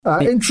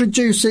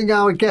Introducing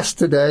our guest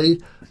today,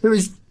 who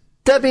is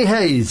Debbie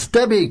Hayes.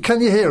 Debbie,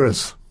 can you hear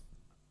us?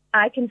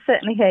 I can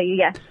certainly hear you,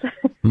 yes.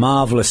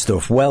 Marvellous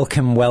stuff.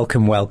 Welcome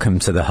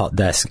to the Hot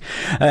Desk.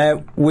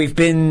 We've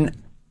been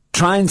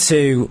trying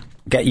to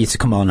get you to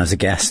come on as a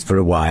guest for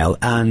a while,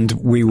 and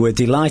we were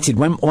delighted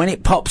when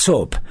it pops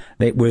up.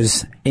 It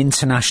was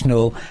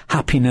International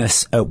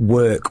Happiness at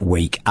Work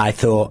Week. I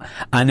thought,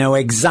 I know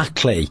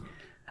exactly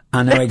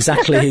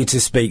who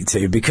to speak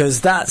to, because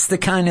that's the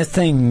kind of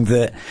thing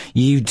that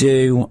you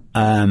do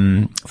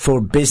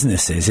for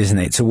businesses, isn't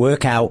it? To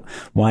work out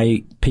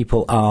why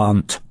people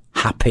aren't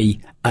happy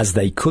as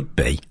they could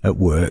be at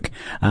work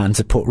and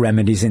to put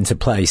remedies into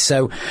place.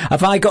 So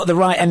have I got the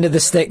right end of the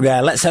stick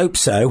there? Let's hope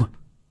so.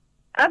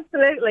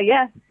 Absolutely,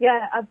 yes.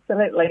 Yeah,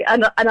 absolutely.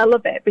 And I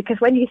love it, because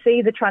when you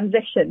see the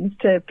transitions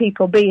to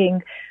people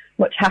being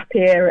much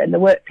happier and the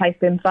workplace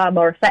being far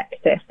more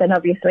effective, then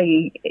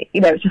obviously,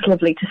 it's just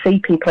lovely to see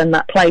people in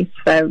that place.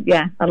 So,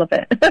 yeah, I love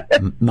it.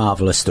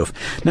 Marvellous stuff.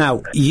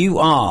 Now, you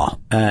are,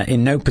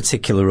 in no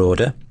particular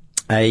order,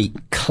 a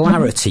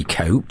clarity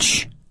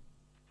coach.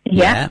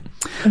 Yeah.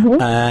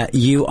 Mm-hmm.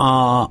 You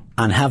are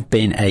and have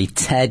been a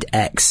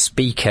TEDx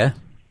speaker.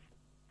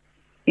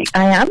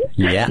 I am.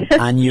 Yeah,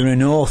 and you're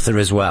an author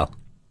as well.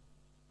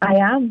 I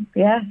am,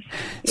 yes.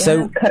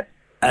 So,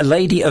 a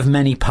lady of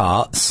many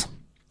parts.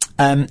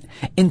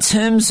 In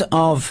terms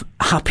of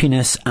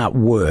happiness at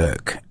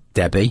work,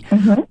 Debbie,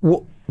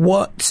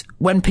 what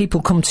when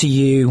people come to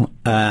you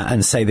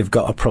and say they've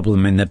got a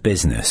problem in their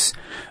business,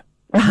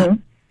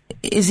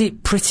 is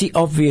it pretty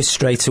obvious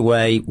straight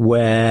away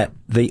where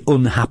the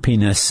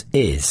unhappiness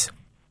is?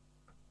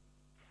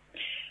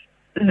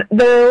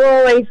 There are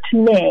always, to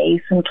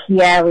me, some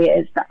key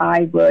areas that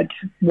I would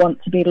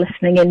want to be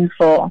listening in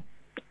for.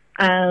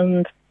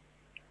 And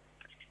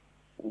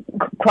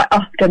quite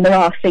often there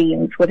are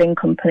themes within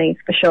companies,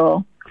 for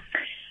sure.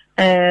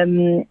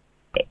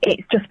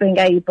 It's just being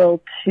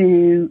able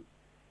to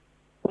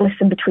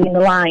listen between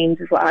the lines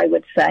is what I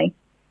would say.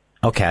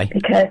 Okay.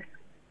 Because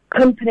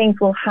companies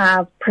will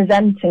have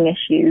presenting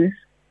issues,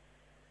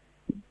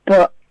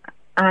 but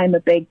I'm a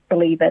big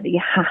believer that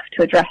you have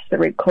to address the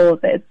root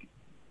causes.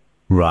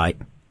 Right.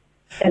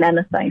 In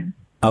anything.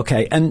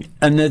 Okay, and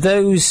are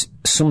those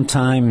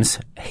sometimes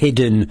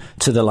hidden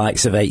to the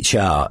likes of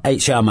HR?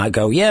 HR might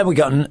go, yeah,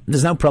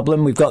 there's no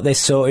problem, we've got this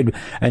sorted,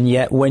 and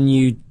yet when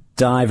you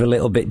dive a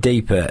little bit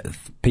deeper,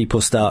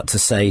 people start to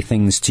say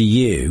things to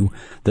you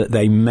that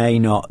they may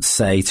not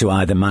say to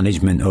either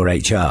management or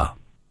HR.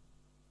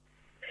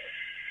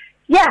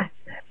 Yes,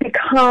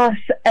 because,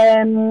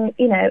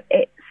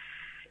 it's...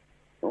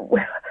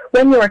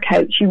 When you're a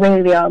coach, you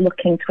really are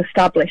looking to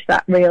establish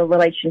that real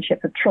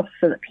relationship of trust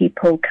so that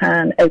people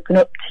can open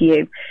up to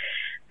you.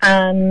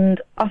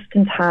 And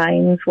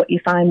oftentimes what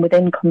you find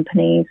within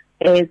companies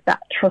is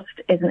that trust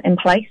isn't in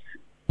place.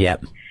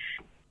 Yep.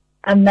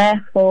 And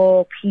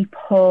therefore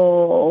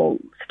people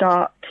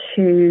start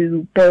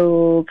to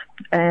build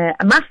a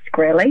mask,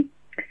 really,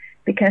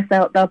 because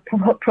they'll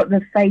put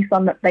the face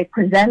on that they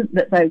present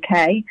that's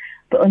okay,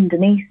 but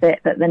underneath it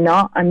that they're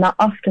not. And that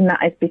often that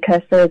is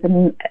because there's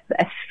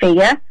a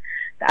fear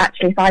that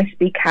actually if I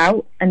speak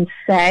out and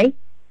say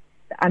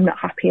that I'm not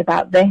happy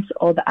about this,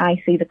 or that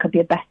I see there could be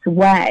a better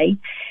way,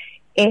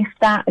 if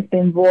that has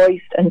been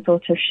voiced and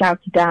sort of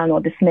shouted down or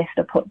dismissed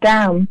or put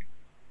down,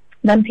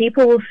 then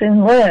people will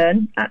soon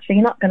learn, actually,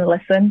 you're not going to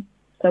listen,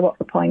 so what's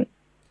the point?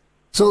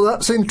 So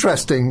that's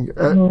interesting.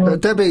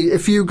 Debbie,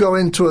 if you go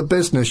into a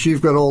business,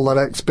 you've got all that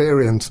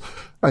experience,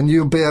 and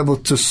you'll be able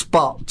to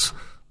spot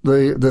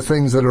the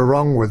things that are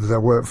wrong with their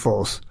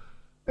workforce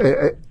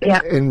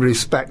in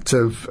respect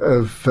of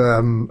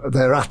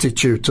their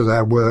attitude to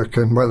their work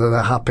and whether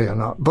they're happy or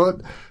not.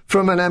 But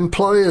from an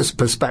employer's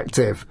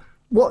perspective,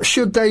 what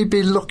should they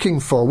be looking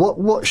for?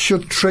 What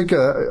should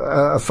trigger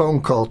a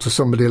phone call to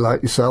somebody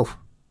like yourself?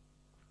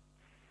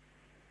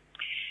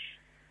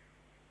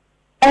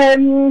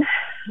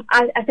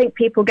 I think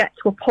people get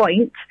to a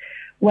point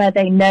where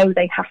they know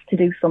they have to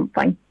do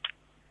something.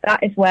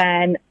 That is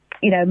when,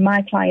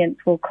 my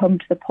clients will come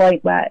to the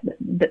point where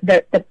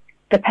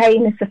the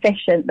pain is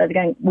sufficient that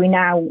they're going, we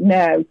now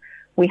know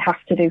we have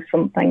to do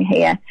something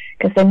here,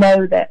 because they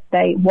know that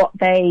what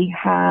they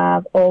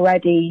have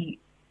already,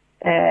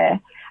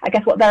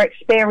 what their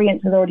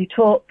experience has already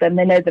taught them,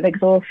 they know they've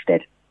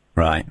exhausted.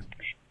 Right.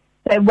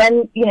 So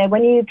when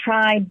you've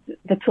tried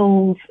the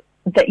tools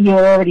that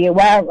you're already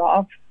aware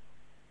of,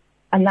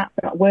 and that's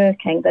not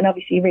working, then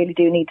obviously you really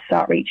do need to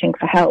start reaching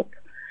for help.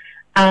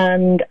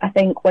 And I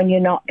think when you're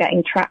not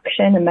getting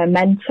traction and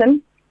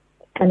momentum,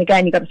 and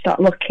again, you've got to start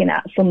looking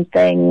at some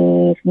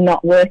things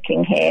not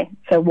working here.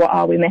 So what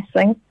are we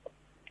missing?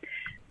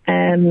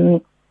 I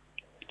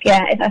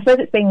suppose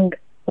it's being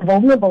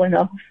vulnerable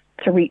enough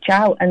to reach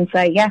out and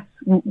say, yes,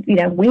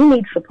 we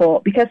need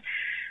support, because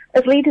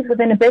as leaders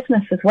within a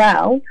business as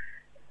well,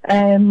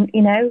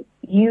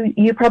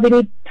 you probably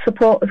need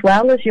support as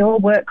well as your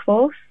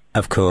workforce.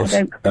 Of course.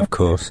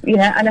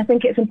 Yeah, and I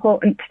think it's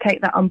important to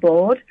take that on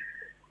board.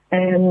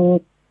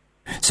 So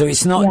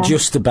it's not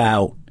just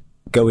about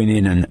going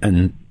in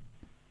and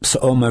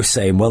almost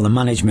saying, well, the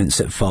management's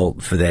at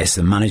fault for this,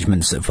 the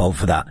management's at fault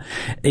for that.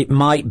 It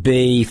might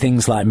be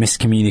things like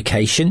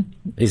miscommunication.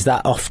 Is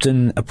that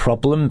often a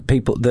problem?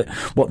 People that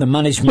what the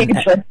management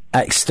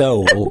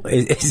extol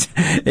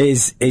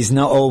is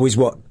not always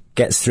what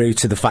gets through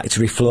to the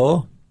factory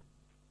floor.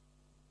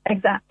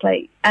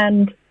 Exactly.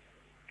 And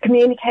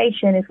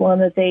communication is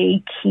one of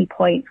the key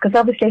points, because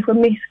obviously if we're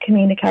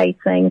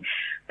miscommunicating,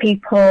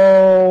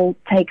 people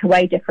take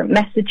away different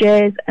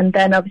messages, and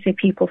then obviously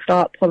people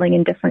start pulling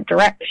in different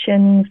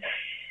directions.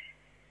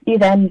 You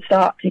then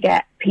start to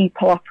get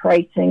people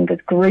operating as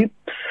groups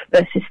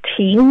versus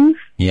teams.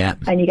 Yeah.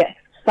 And you get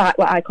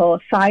what I call a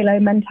silo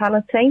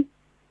mentality.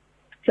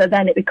 So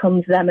then it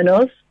becomes them and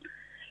us.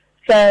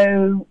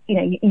 So,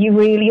 you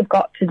really have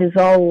got to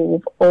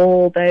dissolve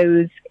all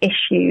those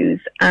issues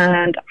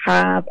and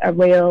have a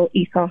real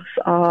ethos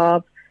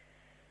of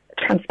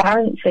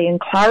transparency and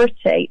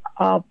clarity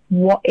of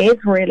what is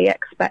really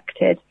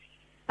expected,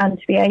 and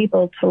to be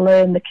able to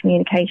learn the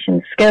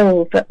communication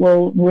skills that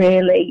will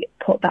really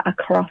put that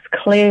across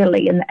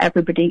clearly and that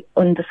everybody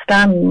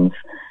understands.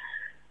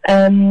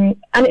 And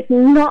it's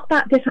not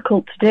that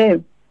difficult to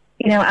do.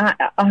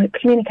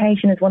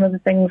 Communication is one of the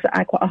things that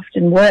I quite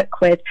often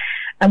work with.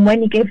 And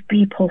when you give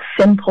people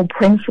simple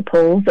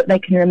principles that they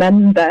can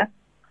remember,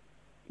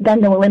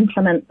 then they will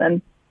implement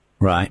them.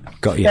 Right,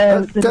 got you.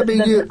 So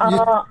Debbie,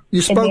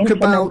 you spoke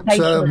about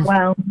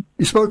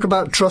you spoke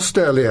about trust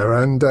earlier,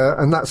 and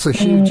that's a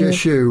huge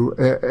issue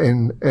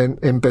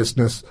in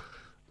business,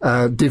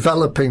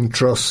 developing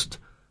trust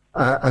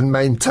and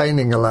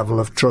maintaining a level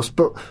of trust.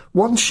 But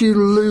once you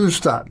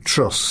lose that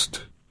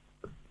trust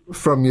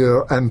from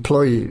your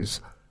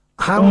employees,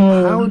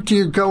 how do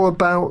you go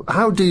about?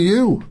 How do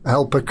you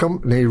help a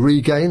company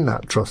regain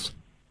that trust?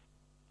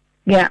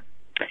 Yeah.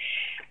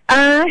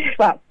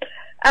 Well,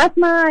 as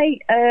my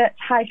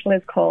title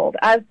is called,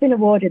 I've been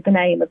awarded the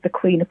name of the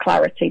Queen of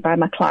Clarity by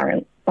my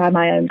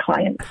own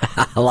client.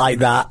 I like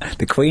that,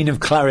 the Queen of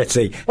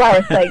Clarity.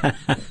 Clarity.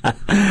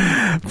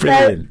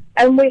 Brilliant.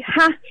 And we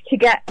have to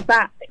get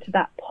back to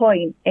that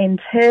point in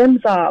terms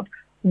of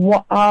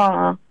what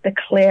are the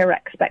clear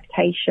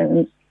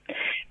expectations.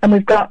 And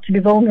we've got to be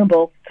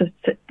vulnerable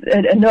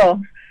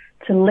enough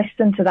to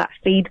listen to that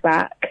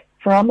feedback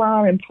from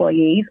our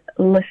employees,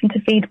 listen to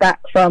feedback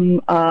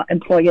from our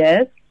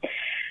employers,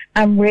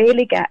 and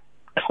really get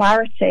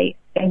clarity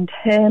in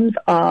terms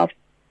of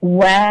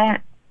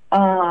what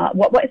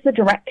is the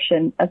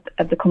direction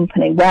of the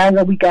company? Where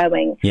are we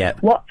going? Yeah.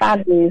 What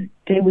values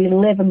do we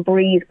live and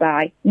breathe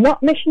by?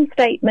 Not mission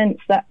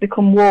statements that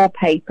become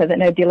wallpaper that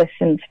nobody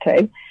listens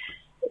to.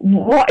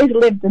 What is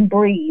lived and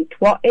breathed?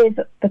 What is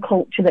the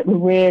culture that we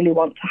really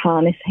want to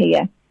harness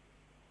here?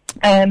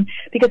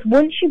 Because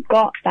once you've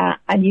got that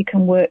and you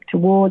can work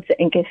towards it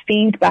and give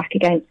feedback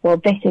against, well,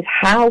 this is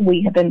how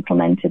we have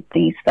implemented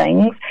these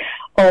things,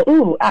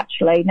 or,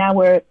 actually, now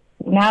we're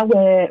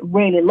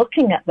really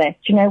looking at this.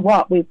 Do you know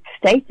what? We've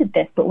stated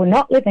this, but we're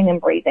not living and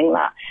breathing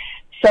that.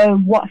 So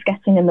what's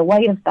getting in the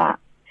way of that?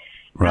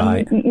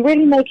 Right.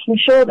 Really making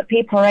sure that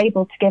people are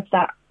able to give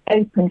that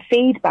open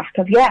feedback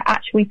of,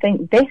 actually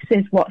think this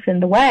is what's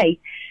in the way.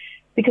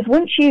 Because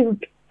once you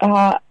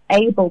are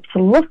able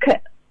to look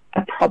at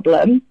a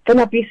problem, then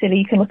obviously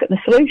you can look at the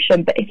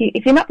solution. But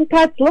if you're not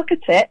prepared to look at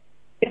it,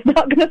 it's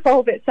not going to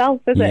solve itself,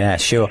 is it? Yeah,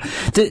 sure.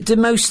 Do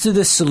most of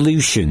the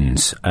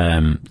solutions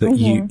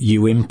that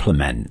you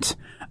implement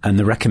and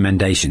the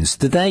recommendations,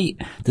 do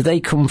they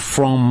come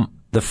from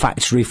the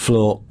factory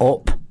floor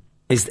up?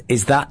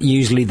 Is that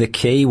usually the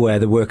key, where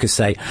the workers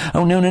say,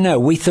 "Oh no,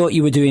 we thought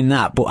you were doing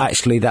that, but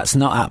actually that's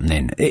not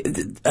happening"?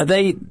 Are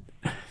they?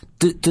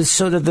 Does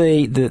sort of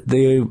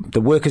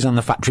the workers on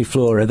the factory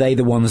floor, are they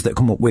the ones that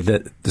come up with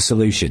the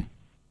solution?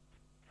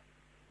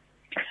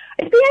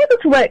 It's being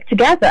able to work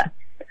together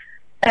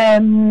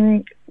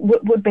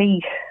would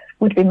be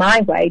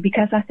my way,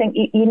 because I think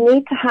you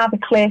need to have a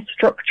clear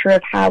structure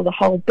of how the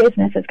whole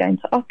business is going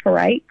to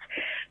operate,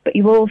 but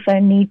you also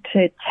need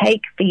to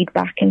take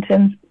feedback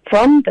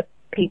from the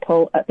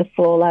people at the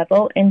floor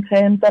level in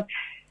terms of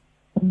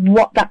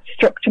what that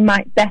structure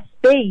might best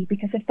be,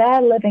 because if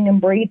they're living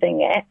and breathing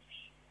it,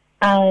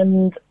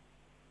 and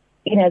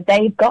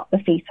they've got the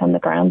feet on the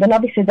ground, then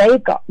obviously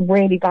they've got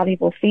really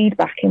valuable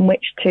feedback in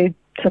which to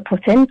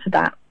put into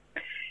that.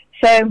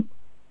 So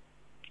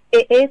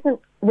it isn't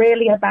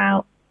really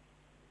about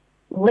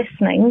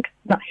listening,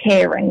 not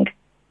hearing.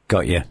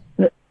 Got you.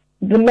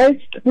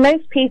 The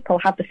most people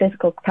have the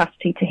physical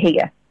capacity to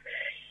hear,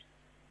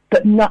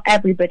 but not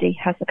everybody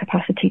has the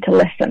capacity to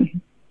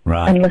listen.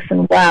 Right. And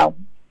listen well.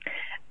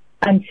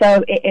 And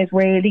so it is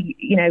really,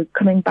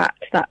 coming back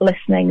to that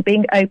listening,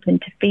 being open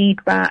to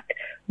feedback,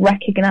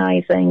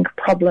 recognising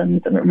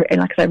problems, and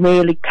like I say,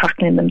 really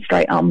tackling them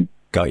straight on.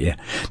 Got you.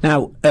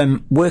 Now,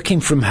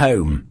 working from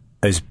home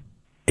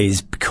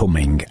is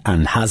becoming,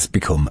 and has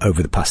become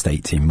over the past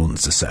 18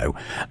 months or so,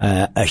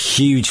 a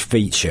huge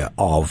feature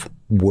of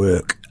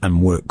work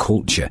and work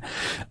culture.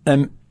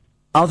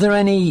 Are there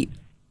any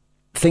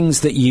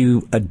things that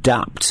you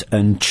adapt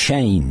and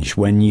change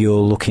when you're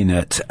looking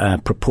at a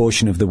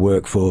proportion of the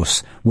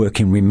workforce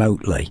working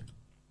remotely?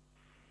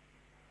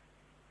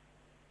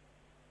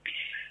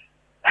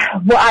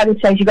 What I would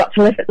say is you've got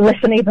to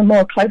listen even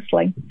more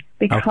closely,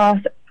 because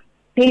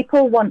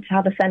people want to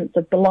have a sense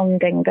of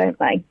belonging, don't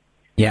they?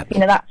 Yeah. You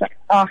know, that's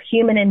our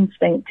human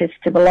instinct, is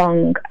to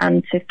belong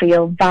and to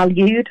feel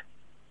valued.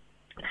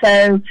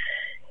 So,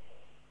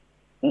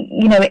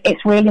 you know,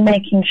 it's really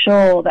making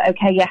sure that,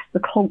 okay, yes, the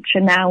culture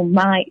now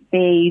might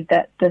be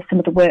that some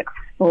of the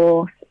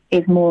workforce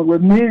is more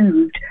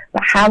removed,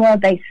 but how are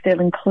they still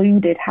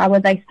included? How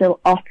are they still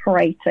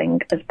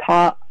operating as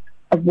part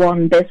of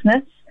one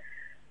business?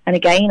 And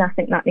again, I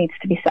think that needs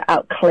to be set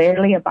out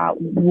clearly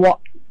about what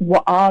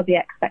are the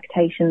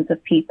expectations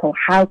of people?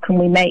 How can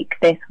we make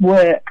this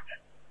work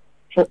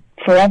for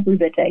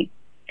everybody?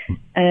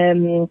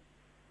 And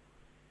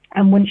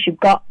once you've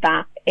got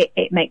that,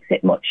 it makes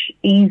it much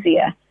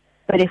easier.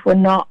 But if we're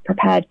not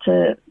prepared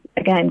to,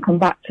 again, come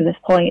back to this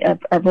point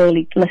of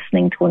really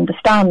listening to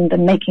understand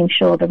and making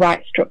sure the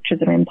right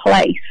structures are in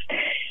place,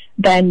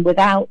 then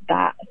without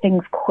that,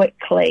 things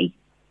quickly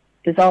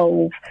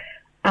dissolve.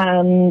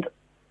 And,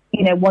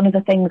 you know, one of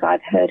the things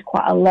I've heard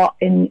quite a lot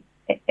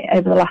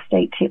over the last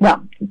 18,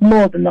 well,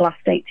 more than the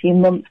last 18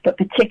 months, but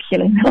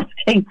particularly in the last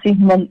 18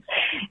 months,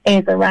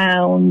 is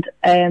around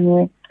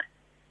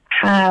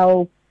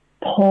how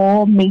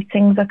poor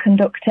meetings are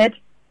conducted.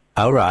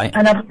 Oh, right.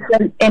 And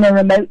obviously in a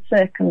remote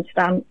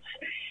circumstance,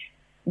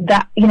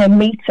 that, you know,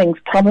 meetings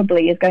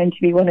probably is going to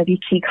be one of your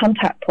key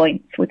contact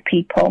points with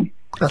people.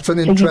 That's an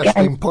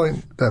interesting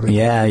point, Debbie.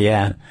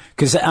 Yeah.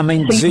 Because, I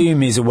mean,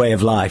 Zoom is a way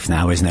of life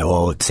now, isn't it?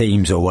 Or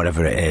Teams or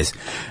whatever it is.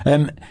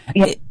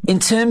 In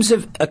terms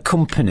of a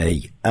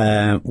company,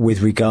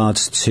 with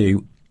regards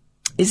to,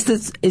 is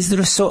there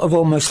a sort of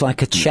almost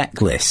like a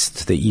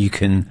checklist that you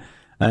can,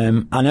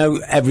 I know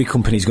every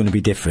company is going to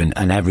be different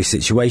and every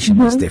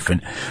situation is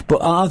different,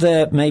 but are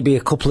there maybe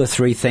a couple of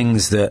 3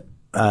 things that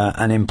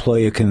an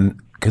employer can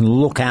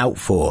look out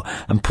for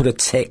and put a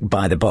tick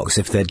by the box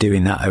if they're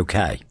doing that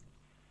okay?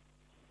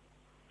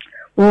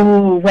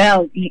 Oh,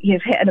 well,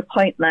 you've hit a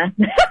point there.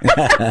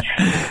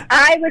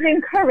 I would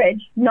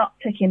encourage not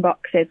ticking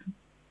boxes.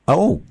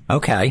 Oh,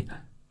 okay.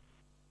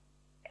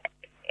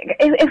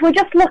 If we're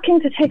just looking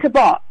to tick a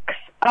box,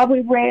 are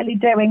we really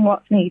doing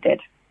what's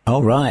needed?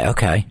 Oh, right,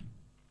 okay.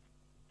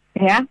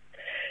 Yeah.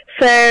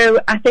 So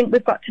I think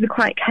we've got to be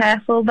quite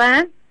careful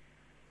there,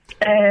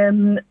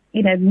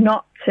 you know,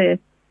 not to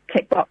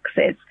tick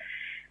boxes,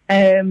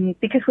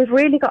 because we've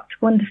really got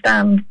to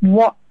understand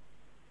what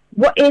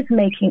is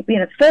making, you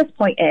know, the first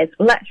point is,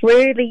 let's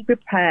really be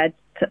prepared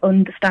to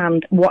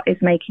understand what is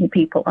making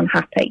people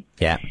unhappy.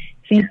 Yeah.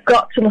 So you've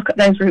got to look at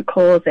those root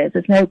causes.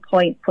 There's no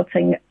point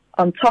putting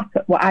on top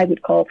of what I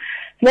would call,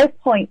 there's no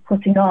point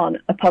putting on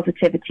a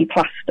positivity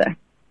plaster.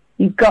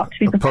 You've got to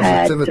be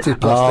prepared.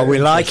 Oh, we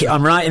like it.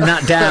 I'm writing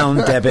that down,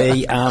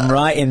 Debbie. I'm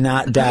writing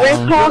that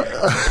down.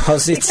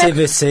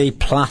 Positivity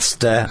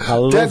plaster. I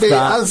love Debbie,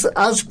 that.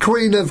 As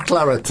Queen of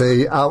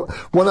Clarity,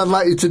 what I'd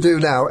like you to do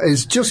now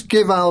is just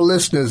give our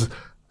listeners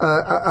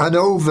an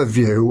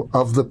overview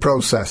of the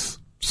process.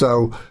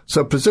 So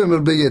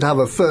presumably you'd have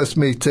a first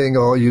meeting,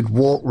 or you'd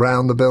walk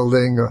round the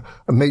building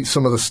and meet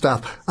some of the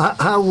staff.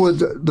 How would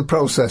the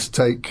process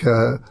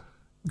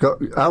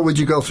how would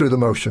you go through the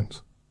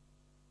motions?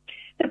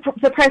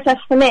 The process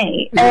for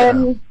me. Yeah.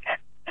 I'm going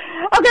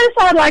to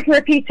sound like a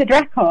repeated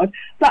record,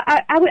 but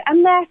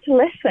I'm there to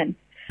listen.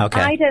 Okay.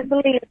 I don't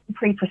believe in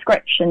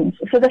pre-prescriptions.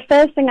 So the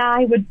first thing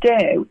I would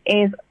do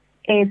is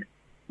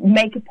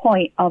make a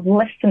point of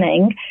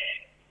listening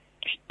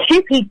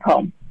to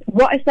people.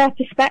 What is their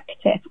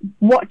perspective?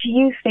 What do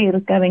you feel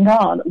is going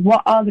on?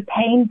 What are the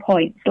pain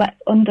points? Let's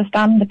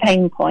understand the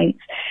pain points.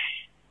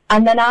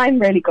 And then I'm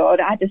really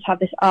good. I just have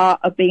this art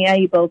of being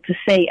able to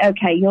see,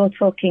 okay, you're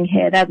talking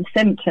here, they're the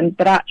symptoms,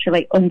 but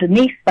actually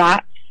underneath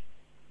that,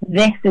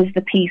 this is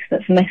the piece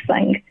that's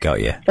missing. Got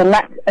you. So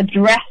let's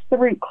address the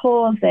root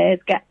causes,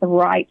 get the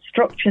right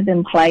structures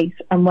in place,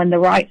 and when the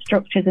right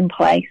structure's in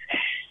place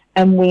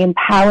and we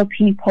empower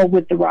people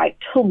with the right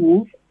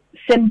tools,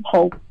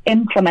 simple,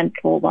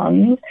 implementable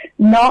ones,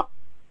 not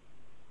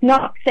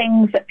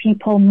things that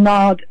people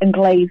nod and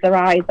glaze their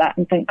eyes at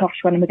and think, gosh,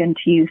 when am I going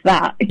to use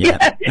that?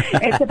 Yeah.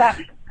 It's about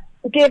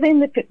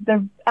giving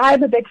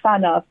I'm a big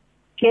fan of,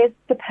 give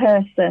the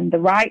person the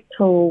right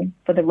tool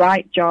for the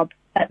right job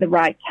at the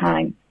right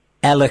time.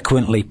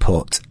 Eloquently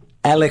put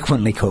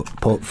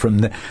from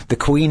the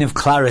Queen of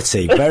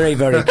Clarity. Very,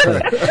 very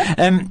clear.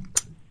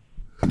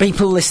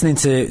 People listening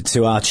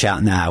to our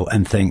chat now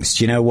and thinks,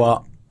 do you know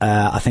what?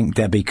 I think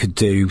Debbie could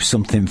do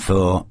something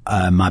for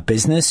my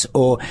business.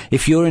 Or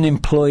if you're an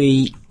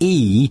employee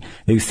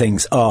who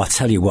thinks, oh, I'll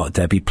tell you what,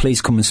 Debbie, please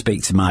come and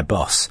speak to my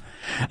boss.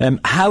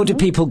 How do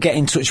people get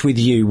in touch with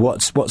you?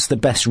 What's the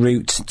best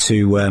route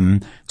to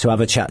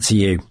have a chat to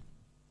you?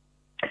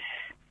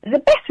 The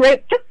best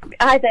route, just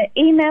either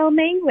email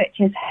me, which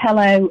is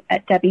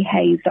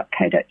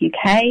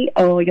hello@debbiehayes.co.uk,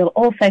 or you'll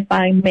also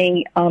find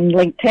me on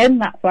LinkedIn.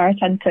 That's where I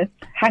tend to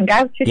hang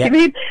out, if you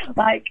mean,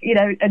 like, you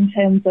know, in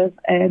terms of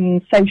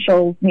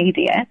social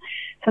media.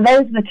 So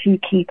those are the two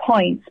key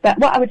points. But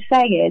what I would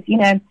say is, you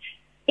know,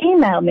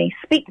 email me,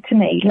 speak to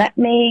me, let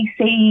me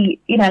see,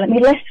 you know, let me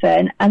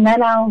listen, and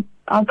then I'll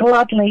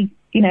gladly,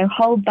 you know,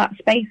 hold that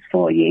space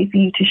for you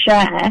to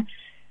share.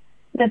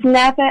 There's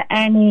never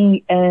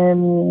any,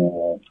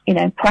 you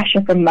know,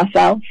 pressure from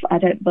myself. I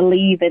don't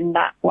believe in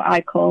that, what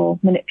I call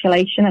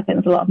manipulation. I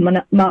think there's a lot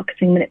of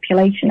marketing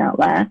manipulation out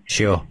there.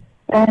 Sure.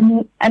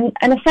 And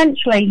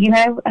essentially, you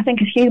know, I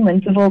think as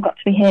humans, we've all got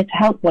to be here to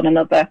help one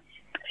another.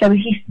 So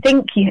if you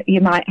think you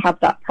might have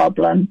that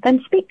problem,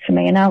 then speak to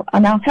me and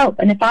I'll help.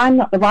 And if I'm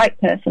not the right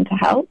person to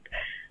help,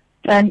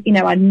 then, you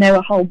know, I know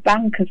a whole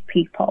bank of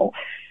people.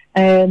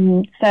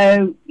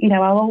 So, you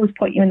know, I'll always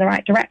point you in the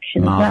right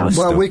direction as well.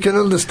 Well, we can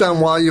understand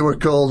why you were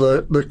called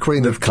the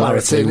Queen of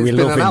Clarity. It's been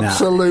an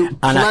absolute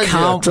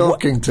pleasure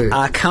talking to you.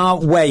 I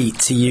can't wait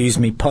to use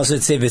me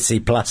positivity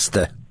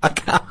plaster. I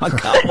can't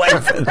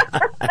wait for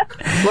that.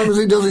 As long as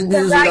he doesn't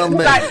use it on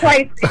me.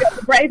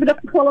 Brave enough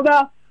to pull him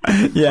off.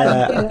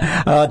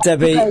 Yeah.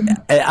 Debbie,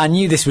 I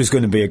knew this was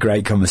going to be a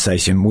great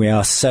conversation. We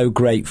are so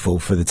grateful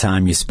for the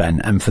time you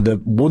spent and for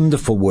the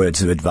wonderful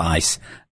words of advice